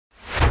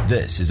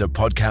This is a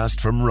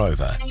podcast from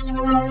Rover.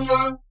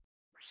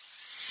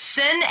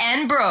 Sin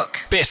and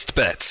Brooke. Best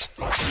bits.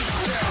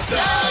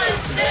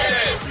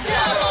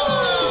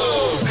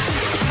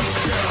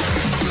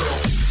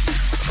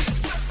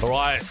 All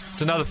right,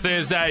 it's another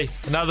Thursday,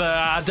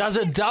 another Does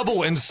It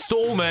Double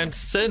installment,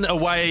 Sin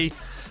away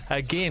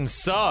again.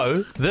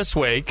 So, this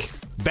week,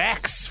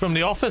 Bax from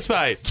The Office,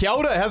 mate. Kia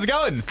ora, how's it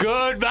going?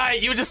 Good,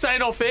 mate. You were just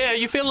saying off air,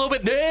 you feel a little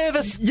bit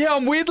nervous. Yeah,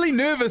 I'm weirdly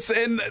nervous,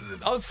 and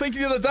I was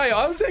thinking the other day,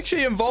 I was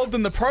actually involved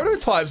in the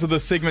prototypes of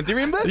this segment. Do you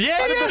remember? Yeah,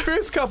 I did yeah. the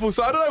first couple,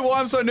 so I don't know why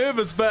I'm so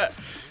nervous, but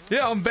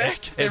yeah, I'm back.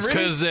 It's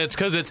because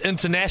it's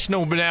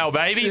international now,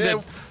 baby. Yeah,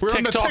 The we're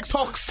on the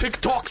TikToks.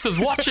 TikToks is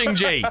watching,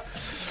 G.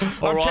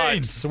 All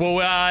right. keen.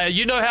 Well,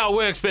 you know how it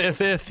works, but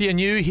if you're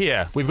new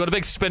here, we've got a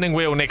big spinning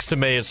wheel next to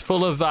me. It's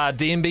full of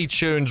DMB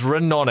tunes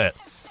written on it.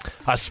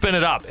 I spin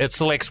it up, it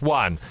selects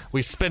one.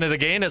 We spin it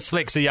again, it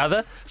selects the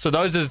other. So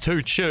those are the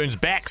two tunes.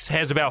 Bax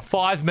has about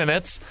 5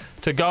 minutes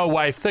to go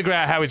away, figure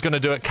out how he's going to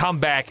do it, come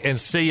back and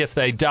see if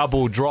they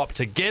double drop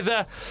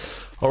together.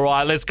 All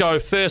right, let's go.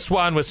 First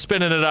one, we're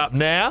spinning it up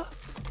now.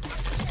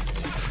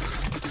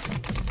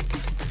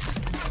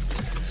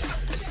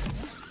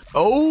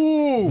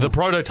 Oh, The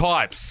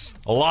Prototypes,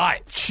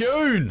 Lights.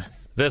 tune.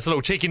 This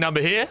little cheeky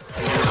number here.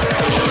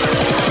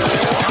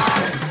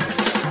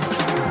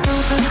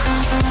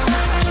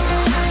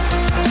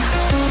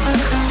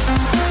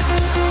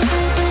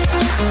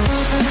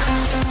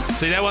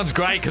 See, that one's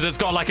great because it's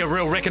got like a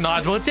real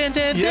recognisable. Dun,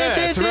 dun, Yeah, dun,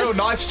 dun, it's a dun. real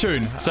nice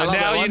tune. So I love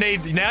now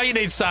that you one.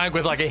 need something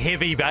with like a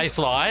heavy bass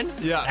line.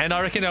 Yeah. And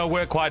I reckon it'll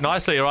work quite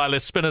nicely. All right,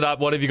 let's spin it up.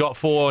 What have you got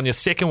for on your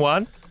second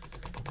one?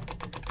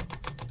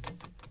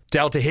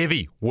 Delta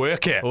Heavy,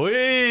 Work It.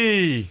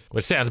 Wee.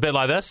 Which sounds a bit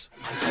like this.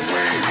 I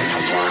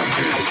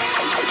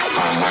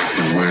like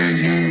the way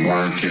you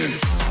work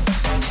it.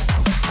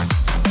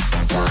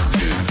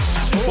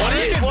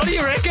 What do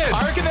you reckon?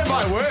 I reckon that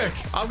might work.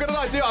 I've got an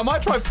idea. I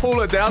might try and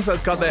pull it down so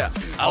it's got that.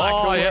 I like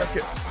Oh, the yeah. work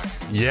it.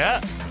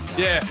 Yeah.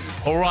 Yeah.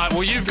 All right,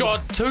 well, you've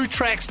got 2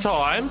 tracks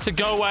time to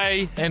go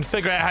away and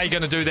figure out how you're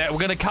going to do that. We're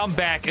going to come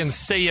back and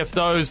see if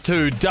those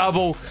two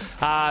double.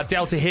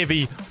 Delta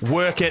Heavy,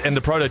 Work It, and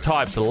the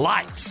Prototypes,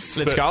 Lights.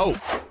 Let's go.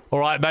 All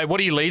right, mate, what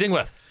are you leading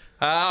with?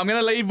 I'm going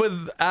to lead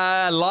with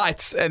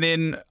Lights, and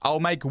then I'll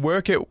make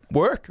Work It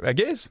work, I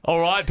guess. All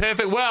right,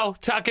 perfect. Well,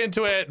 tuck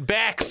into it.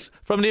 Bax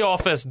from The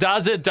Office.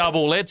 Does it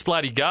double? Let's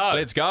bloody go.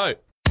 Let's go.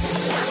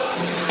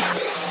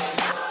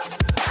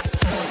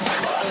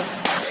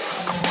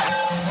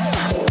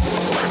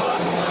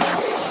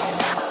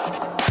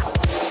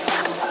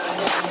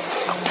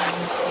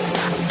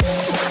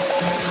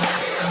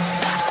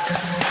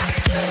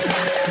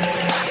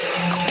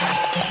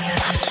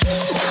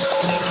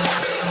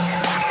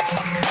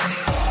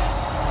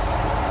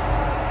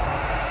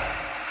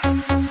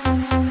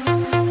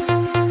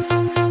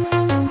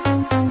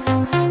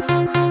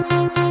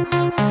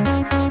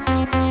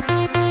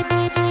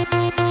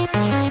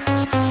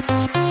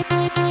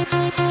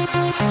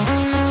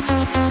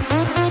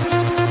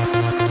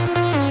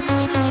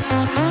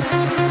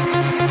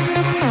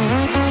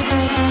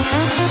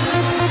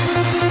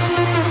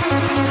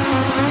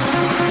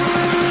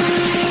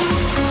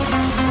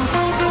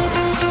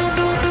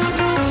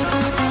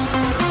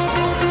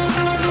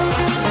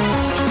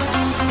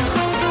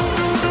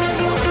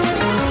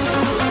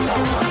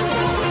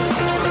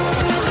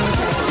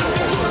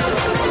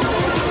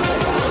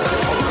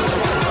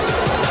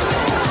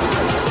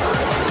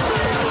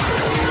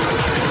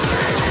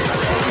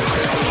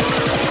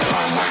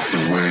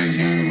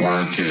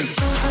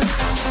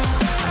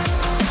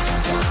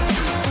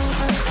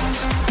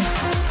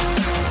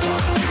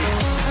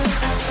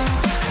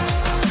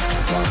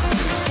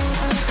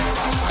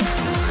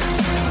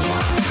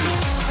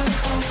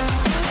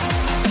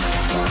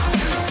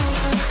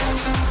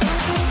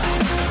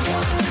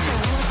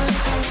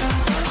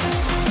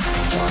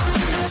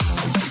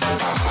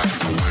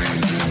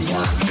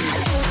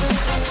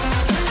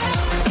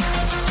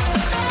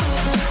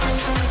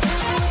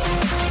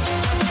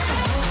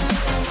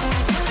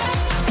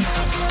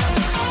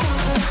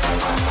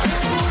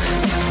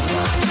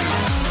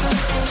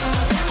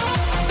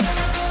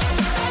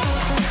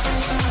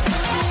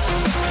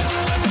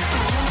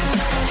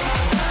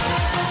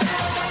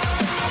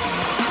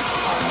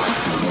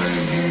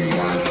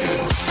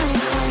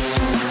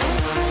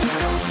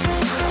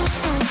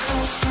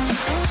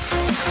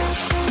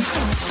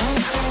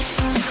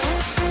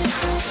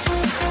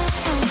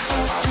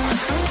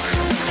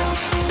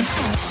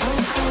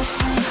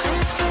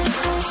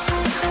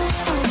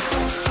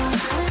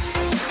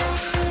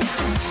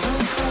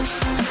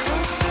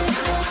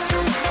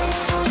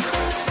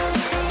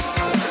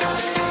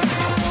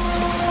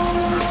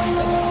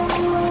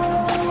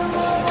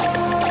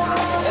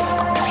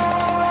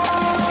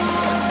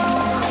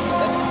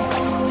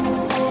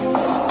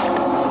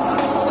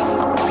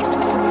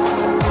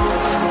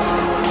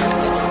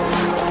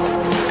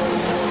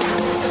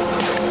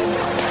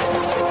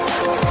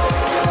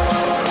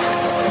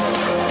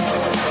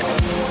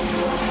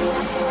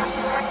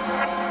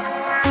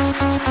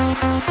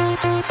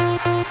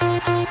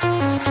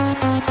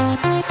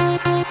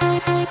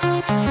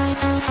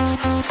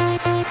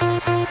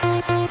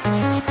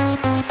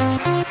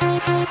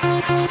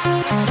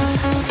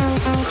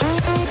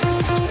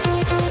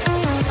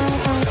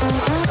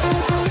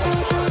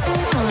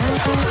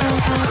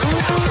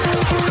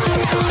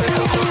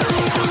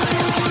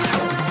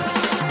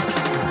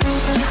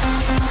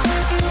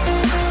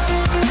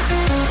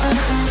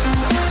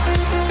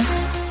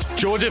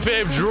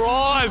 FM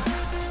Drive.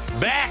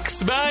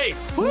 Max, mate.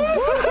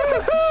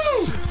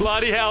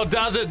 Bloody hell,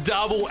 does it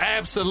double?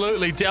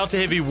 Absolutely. Delta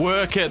Heavy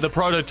work at the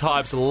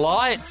prototypes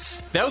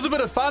lights. That was a bit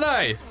of fun,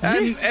 eh?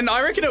 And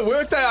I reckon it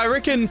worked, eh? I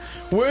reckon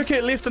work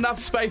it left enough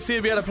space there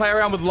to be able to play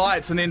around with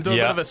lights and then do a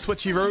bit of a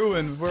switcheroo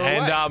and we're all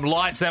right.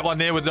 Lights, that one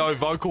there with no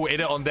vocal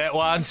edit on that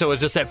one. So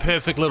it's just that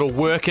perfect little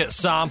work it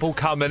sample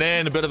coming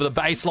in, a bit of the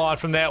bass line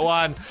from that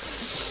one.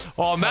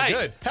 Oh,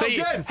 mate.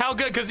 How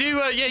good? Because you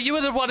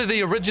were one of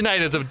the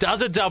originators of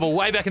Does It Double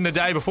way back in the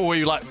day before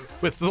we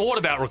thought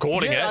about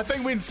recording it. I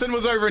think when Sin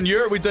was over in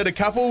Europe, we did a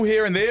couple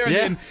here and there, and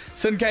then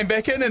Sin came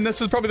back in, and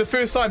this is probably the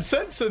first time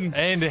since, and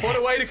what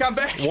a way to come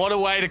back. What a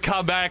way to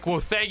come back. Well,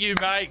 thank you,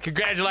 mate.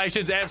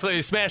 Congratulations.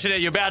 Absolutely smashing it.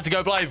 You're about to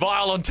go play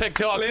Vile on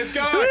TikTok. Let's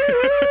go.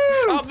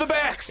 Up the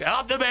backs.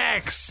 Up the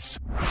backs.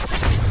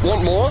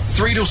 Want more?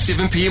 3 till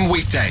 7 p.m.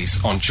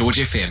 weekdays on George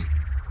FM.